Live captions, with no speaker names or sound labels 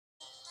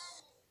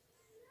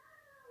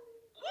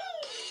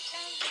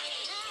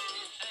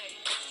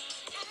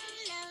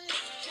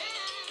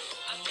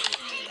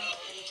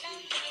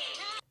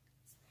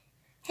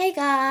Hey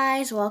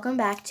guys, welcome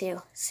back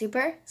to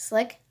Super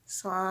Slick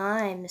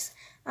Slimes.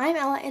 I'm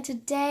Ella and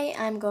today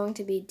I'm going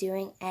to be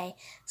doing a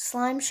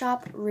slime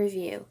shop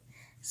review.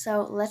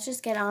 So let's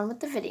just get on with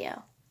the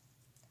video.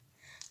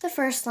 The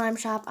first slime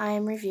shop I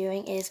am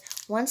reviewing is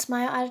One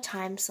Smile at a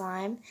Time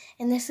slime,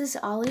 and this is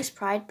Ollie's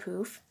Pride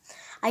Poof.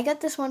 I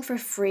got this one for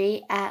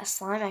free at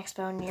Slime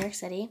Expo in New York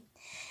City,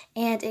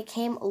 and it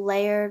came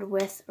layered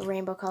with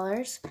rainbow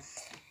colors.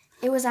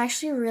 It was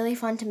actually really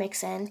fun to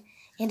mix in,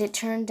 and it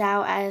turned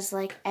out as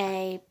like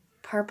a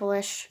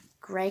purplish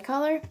gray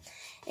color.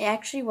 It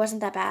actually wasn't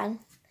that bad.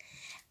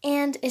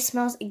 And it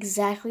smells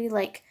exactly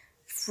like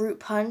fruit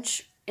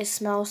punch. It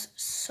smells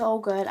so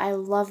good. I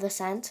love the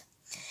scent.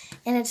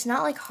 And it's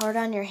not like hard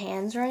on your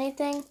hands or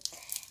anything.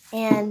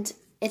 And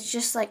it's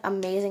just like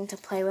amazing to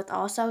play with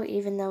also,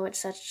 even though it's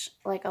such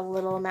like a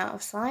little amount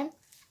of slime.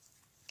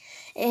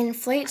 It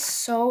inflates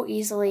so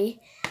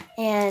easily,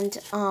 and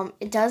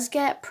it does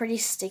get pretty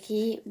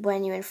sticky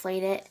when you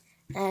inflate it,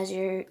 as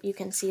you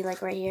can see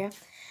like right here,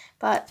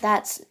 but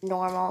that's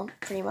normal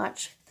pretty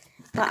much.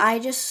 But I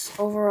just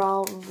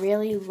overall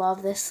really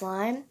love this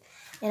slime,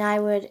 and I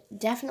would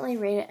definitely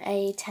rate it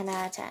a 10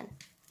 out of 10.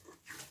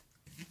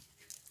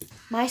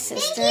 My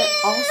sister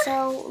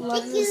also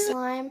loves this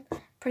slime,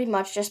 pretty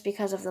much just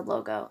because of the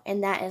logo,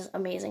 and that is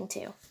amazing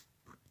too.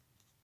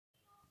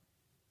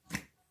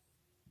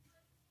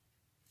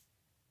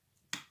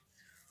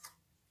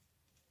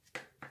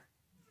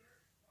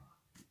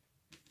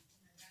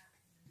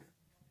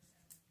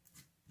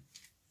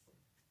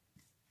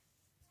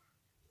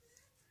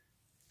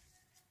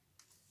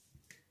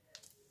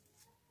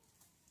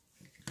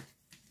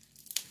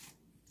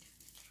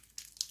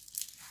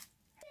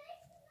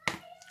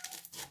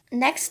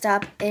 Next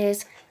up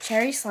is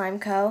Cherry Slime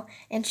Co.,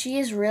 and she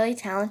is really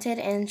talented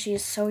and she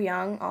is so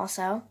young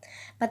also.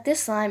 But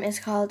this slime is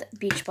called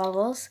Beach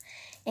Bubbles,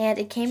 and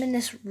it came in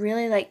this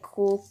really like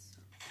cool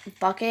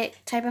bucket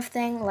type of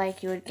thing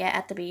like you would get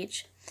at the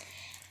beach.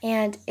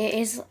 And it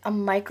is a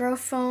micro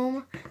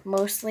foam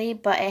mostly,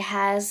 but it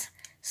has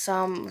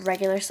some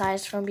regular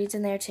sized foam beads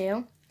in there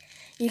too.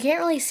 You can't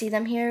really see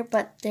them here,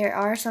 but there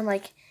are some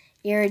like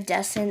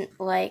iridescent,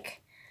 like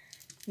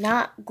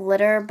not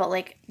glitter, but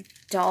like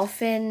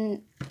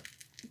dolphin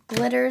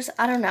glitters.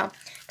 I don't know,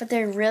 but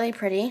they're really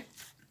pretty.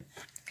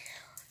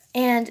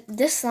 And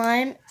this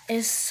slime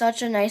is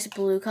such a nice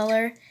blue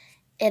color.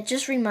 It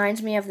just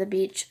reminds me of the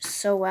beach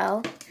so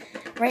well.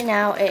 Right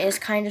now it is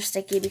kind of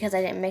sticky because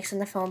I didn't mix in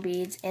the foam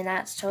beads, and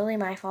that's totally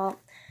my fault.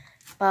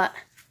 But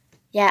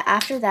yeah,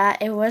 after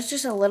that it was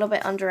just a little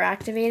bit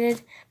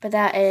underactivated, but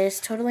that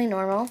is totally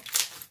normal.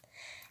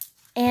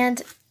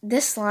 And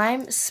this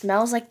slime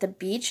smells like the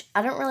beach.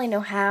 I don't really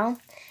know how.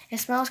 It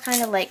smells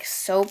kind of like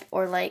soap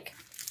or like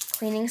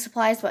cleaning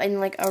supplies, but in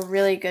like a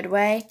really good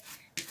way.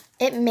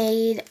 It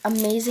made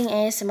amazing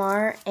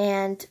ASMR,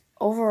 and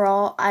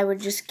overall I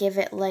would just give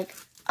it like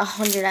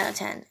 100 out of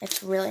 10.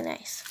 It's really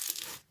nice.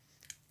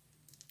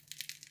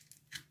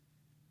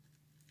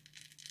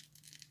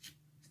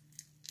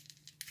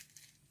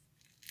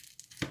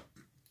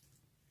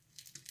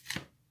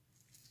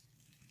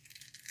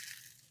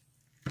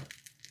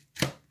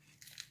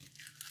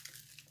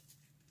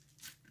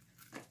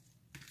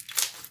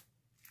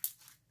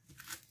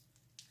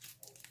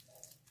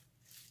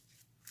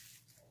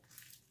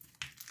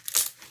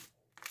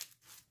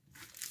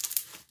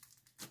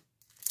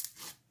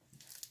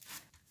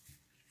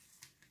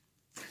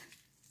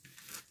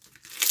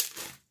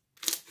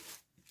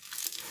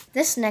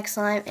 This next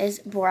slime is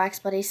Borax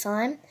Buddy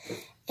Slime,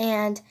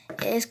 and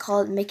it is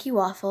called Mickey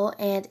Waffle,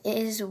 and it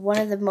is one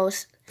of the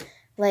most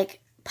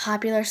like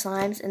popular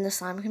slimes in the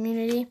slime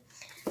community,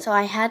 so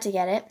I had to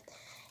get it.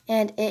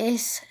 And it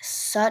is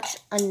such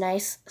a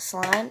nice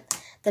slime.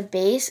 The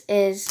base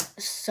is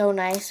so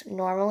nice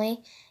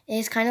normally. It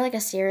is kind of like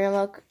a cereal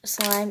milk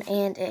slime,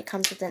 and it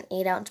comes with an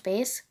 8-ounce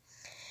base.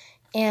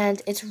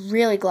 And it's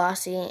really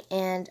glossy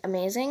and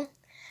amazing.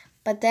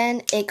 But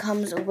then it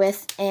comes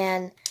with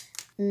an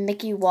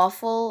Mickey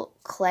Waffle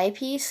clay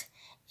piece,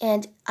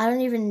 and I don't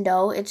even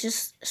know, it's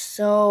just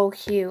so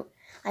cute.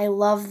 I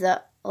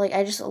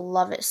just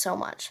love it so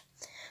much.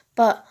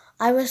 But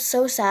I was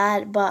so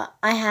sad, but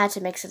I had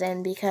to mix it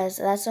in because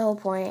that's the whole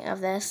point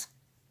of this.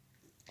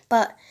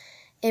 But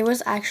it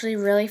was actually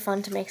really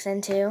fun to mix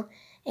in too,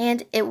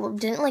 and it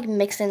didn't like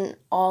mix in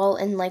all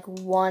in like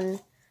one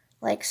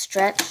like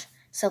stretch,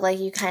 so like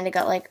you kind of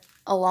got like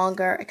a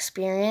longer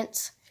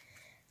experience.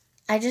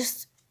 I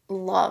just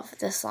love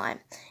this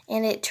slime,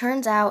 and it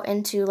turns out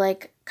into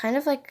like kind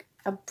of like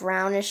a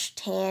brownish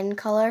tan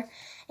color,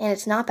 and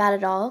it's not bad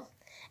at all.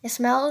 It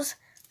smells,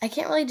 I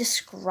can't really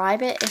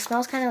describe it. It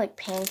smells kind of like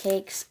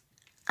pancakes.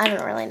 I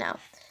don't really know,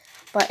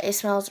 but it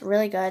smells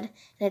really good,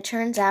 and it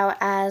turns out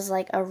as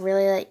like a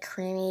really like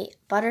creamy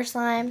butter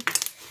slime,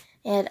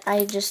 and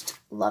I just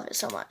love it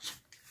so much.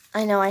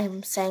 I know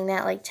I'm saying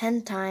that like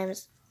 10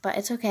 times, but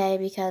it's okay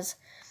because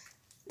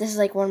this is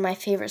like one of my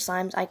favorite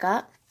slimes I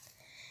got.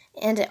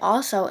 And it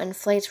also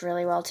inflates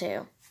really well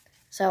too.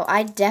 So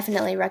I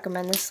definitely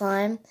recommend this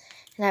slime,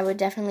 and I would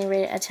definitely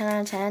rate it a 10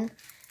 out of 10.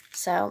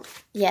 So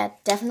yeah,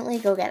 definitely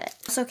go get it.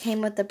 Also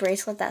came with the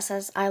bracelet that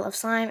says I love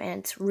slime, and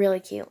it's really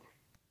cute.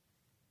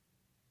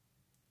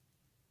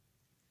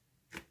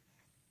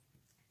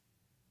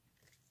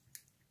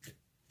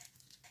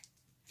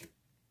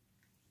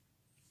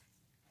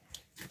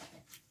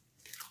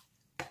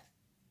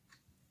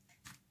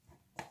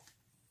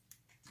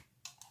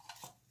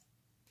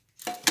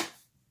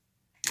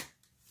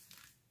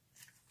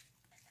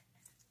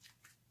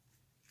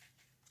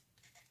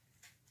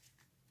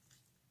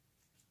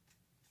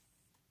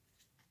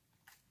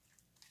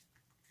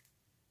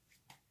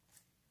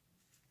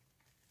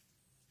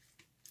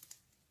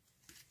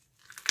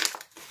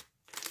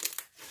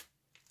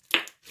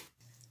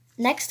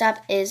 Next up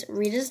is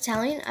Rita's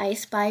Italian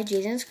Ice by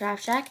Jaden's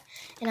Craft Shack,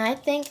 and I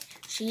think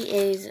she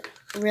is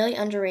really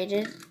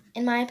underrated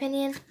in my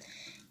opinion.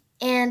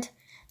 And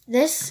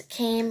this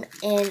came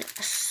in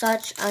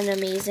such an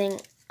amazing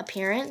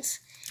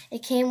appearance.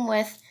 It came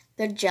with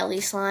the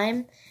jelly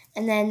slime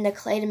and then the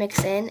clay to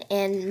mix in,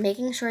 and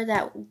making sure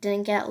that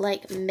didn't get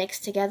like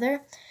mixed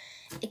together.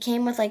 It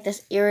came with like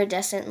this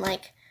iridescent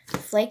like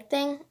flake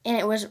thing, and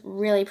it was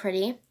really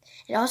pretty.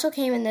 It also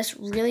came in this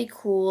really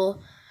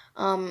cool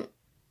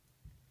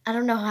I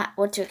don't know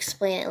what to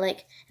explain it,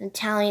 like an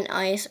Italian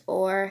ice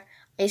or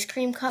ice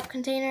cream cup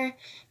container,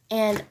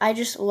 and I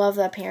just love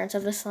the appearance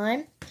of the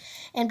slime.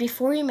 And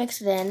before you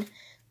mix it in,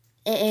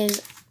 it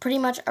is pretty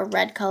much a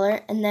red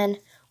color, and then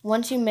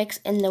once you mix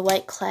in the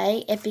white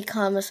clay, it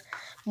becomes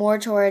more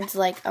towards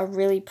like a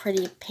really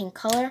pretty pink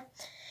color.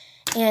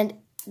 And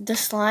the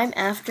slime,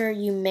 after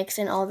you mix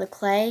in all the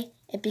clay,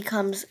 it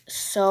becomes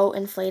so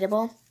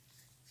inflatable.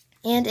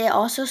 And it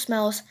also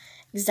smells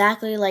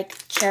exactly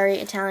like cherry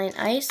Italian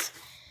ice,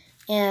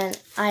 and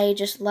I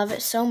just love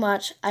it so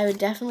much. I would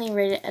definitely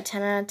rate it a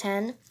 10 out of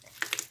 10,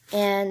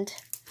 and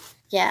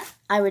yeah,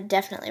 I would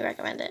definitely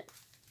recommend it.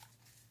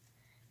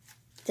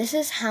 This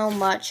is how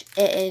much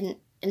it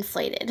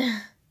inflated.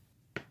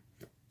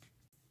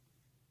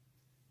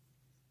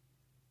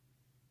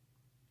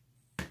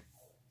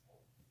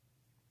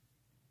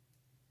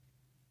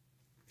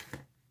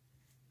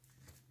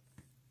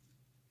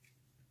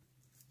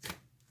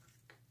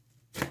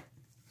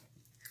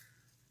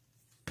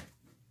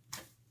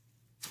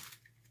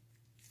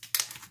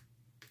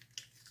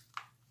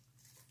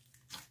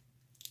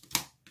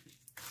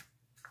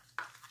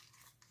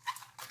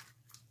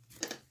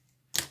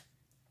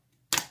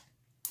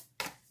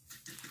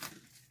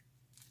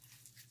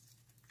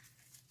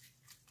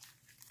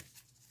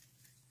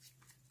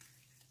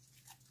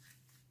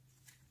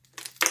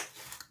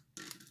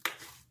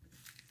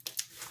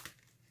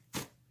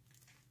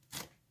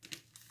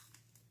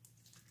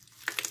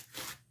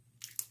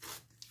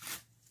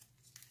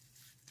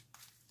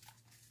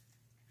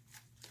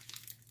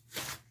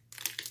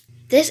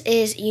 This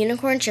is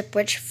Unicorn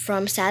Chipwich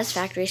from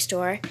Satisfactory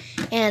Store.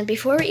 And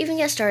before we even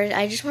get started,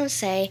 I just want to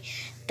say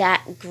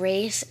that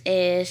Grace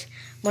is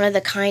one of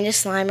the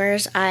kindest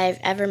Slimers I've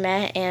ever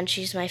met, and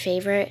she's my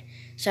favorite.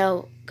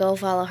 So go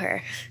follow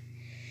her.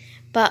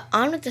 But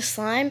on with the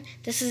slime.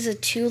 This is a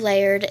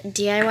 2-layered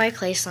DIY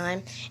clay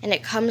slime, and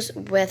it comes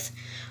with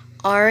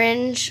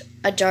orange,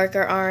 a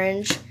darker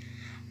orange,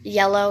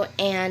 yellow,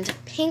 and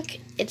pink.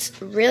 It's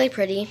really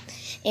pretty,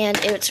 and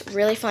it's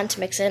really fun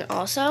to mix in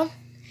also.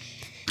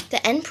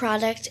 The end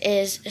product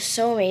is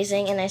so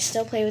amazing, and I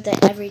still play with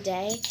it every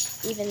day,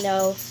 even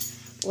though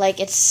like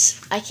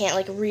I can't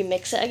like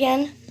remix it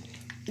again.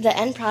 The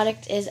end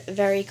product is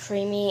very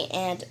creamy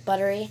and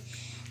buttery.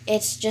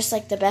 It's just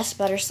like the best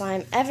butter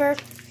slime ever.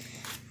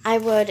 I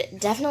would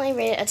definitely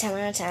rate it a 10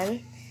 out of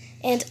 10.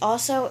 And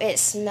also it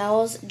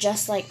smells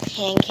just like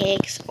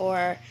pancakes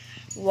or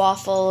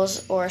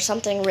waffles or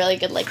something really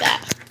good like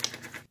that.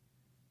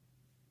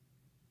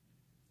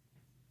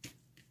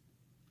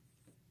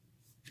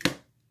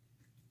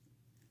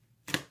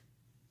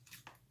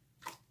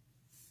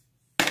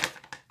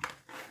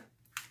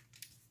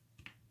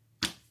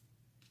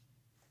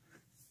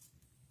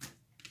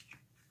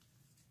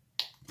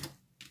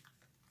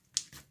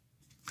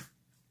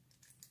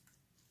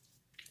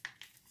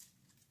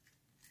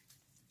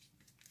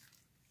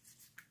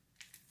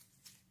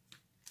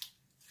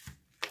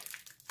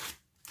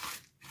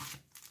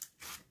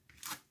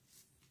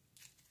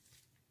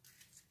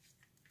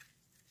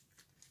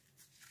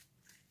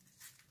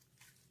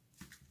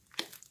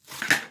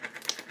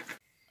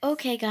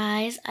 Okay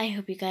guys, I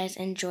hope you guys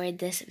enjoyed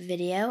this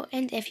video,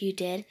 and if you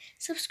did,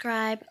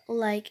 subscribe,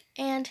 like,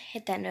 and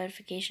hit that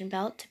notification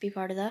bell to be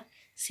part of the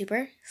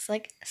Super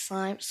Slick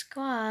Slime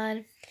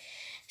Squad.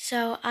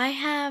 So I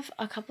have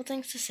a couple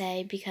things to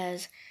say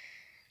because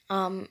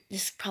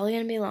this is probably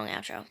going to be a long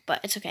outro,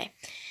 but it's okay.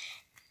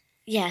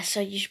 Yeah,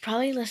 so you should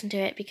probably listen to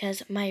it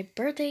because my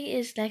birthday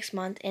is next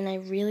month, and I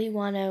really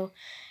want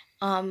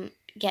to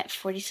get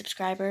 40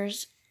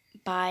 subscribers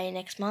by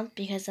next month,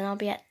 because then I'll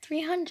be at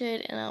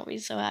 300 and I'll be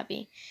so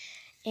happy.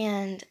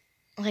 And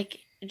like,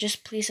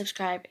 just please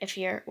subscribe if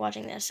you're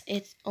watching this.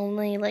 It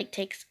only like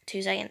takes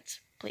 2 seconds,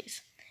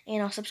 please.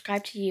 And I'll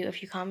subscribe to you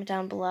if you comment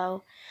down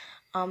below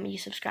you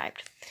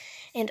subscribed.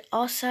 And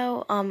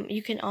also,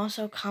 you can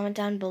also comment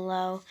down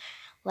below,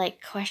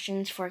 like,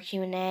 questions for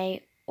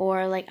Q&A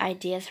or, like,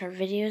 ideas for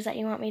videos that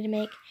you want me to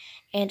make,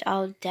 and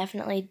I'll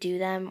definitely do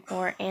them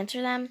or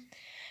answer them.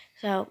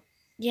 So,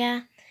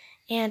 yeah.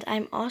 And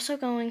I'm also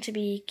going to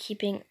be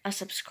keeping a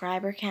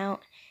subscriber count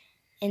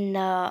in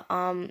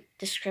the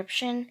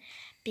description,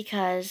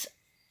 because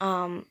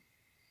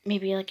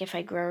maybe, like, if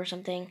I grow or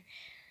something,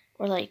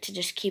 or, like, to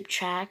just keep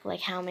track,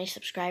 like, how many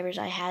subscribers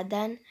I had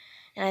then,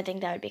 and I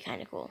think that would be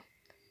kind of cool.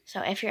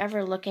 So if you're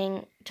ever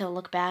looking to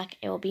look back,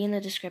 it will be in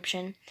the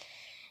description.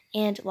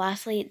 And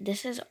lastly,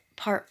 this is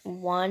part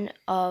 1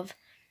 of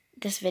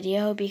this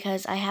video,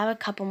 because I have a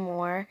couple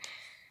more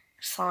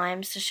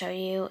slimes to show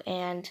you,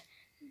 and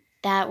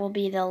that will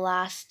be the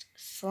last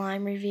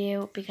slime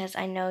review, because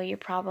I know you're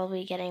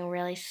probably getting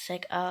really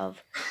sick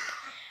of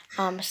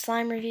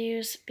slime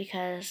reviews,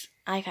 because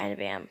I kind of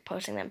am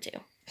posting them too.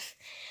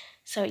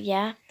 So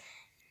yeah,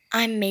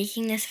 I'm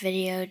making this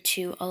video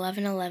to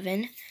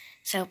 11:11,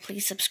 so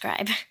please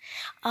subscribe.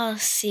 I'll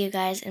see you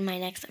guys in my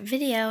next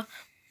video.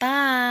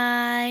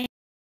 Bye!